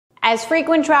As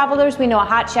frequent travelers, we know a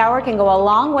hot shower can go a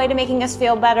long way to making us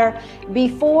feel better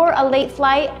before a late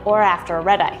flight or after a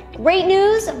red-eye. Great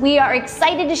news, we are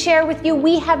excited to share with you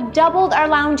we have doubled our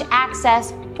lounge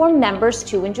access for members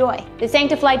to enjoy. The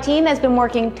Sanctifly team has been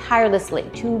working tirelessly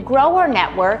to grow our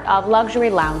network of luxury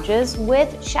lounges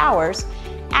with showers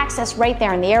accessed right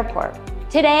there in the airport.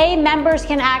 Today, members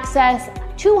can access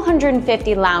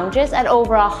 250 lounges at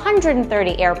over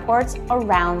 130 airports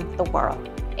around the world.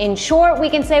 In short, we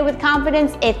can say with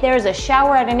confidence, if there's a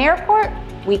shower at an airport,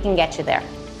 we can get you there.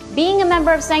 Being a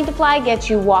member of Sanctifly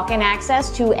gets you walk-in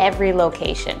access to every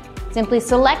location. Simply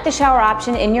select the shower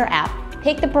option in your app,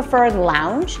 pick the preferred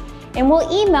lounge, and we'll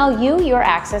email you your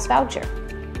access voucher.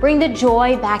 Bring the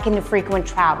joy back into frequent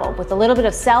travel with a little bit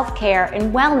of self-care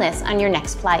and wellness on your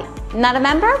next flight. Not a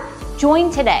member?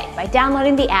 Join today by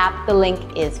downloading the app. The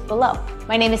link is below.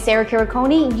 My name is Sara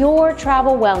Quiriconi, your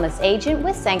travel wellness agent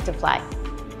with Sanctifly.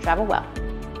 Travel well.